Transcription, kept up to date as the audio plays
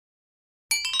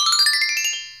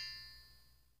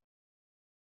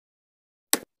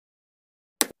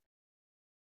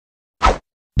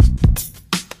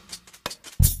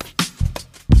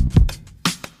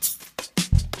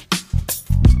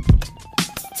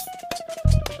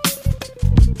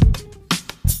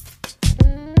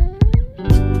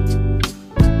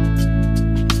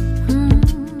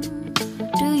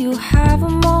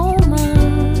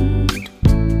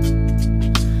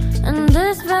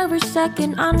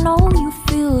talking, I know you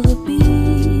feel the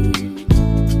beat.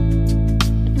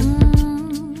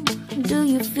 Do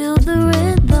you feel the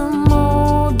rhythm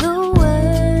all the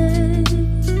way?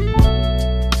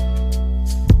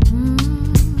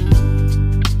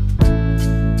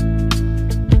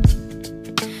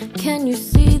 Can you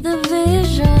see the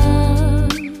vision?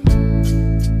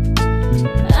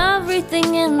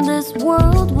 Everything in this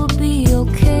world will be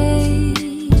okay.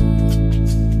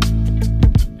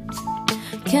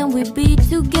 Can we be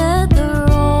together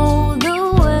all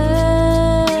the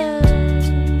way?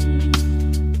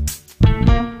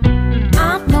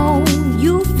 I know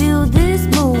you feel this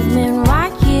movement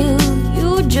right here.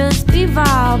 You just be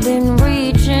vibing,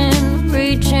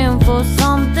 reaching for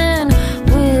something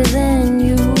within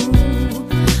you.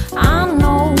 I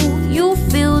know you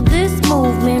feel this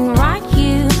movement right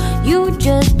here. You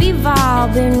just be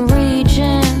vibing,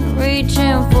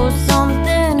 reaching for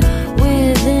something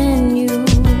within you.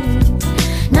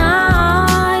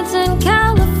 Nights in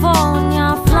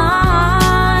California,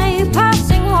 fly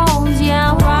passing homes,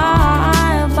 yeah,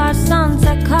 right by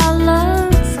sunset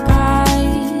colored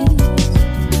skies.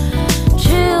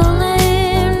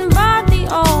 Chilling by the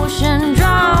ocean,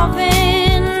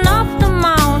 driving up the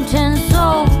mountain,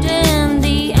 soaked in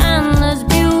the endless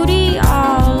beauty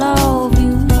all of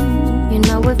you. You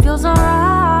know it feels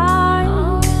alright,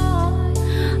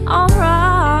 alright.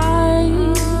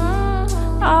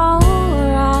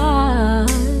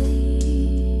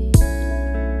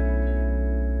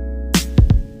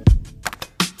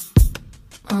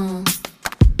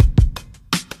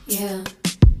 Yeah.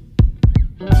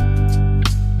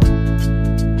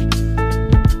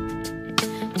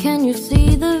 Can you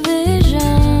see the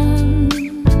vision?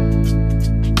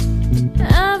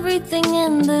 Everything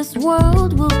in this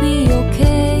world will be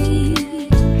okay.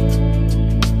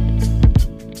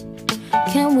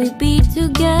 Can we be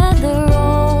together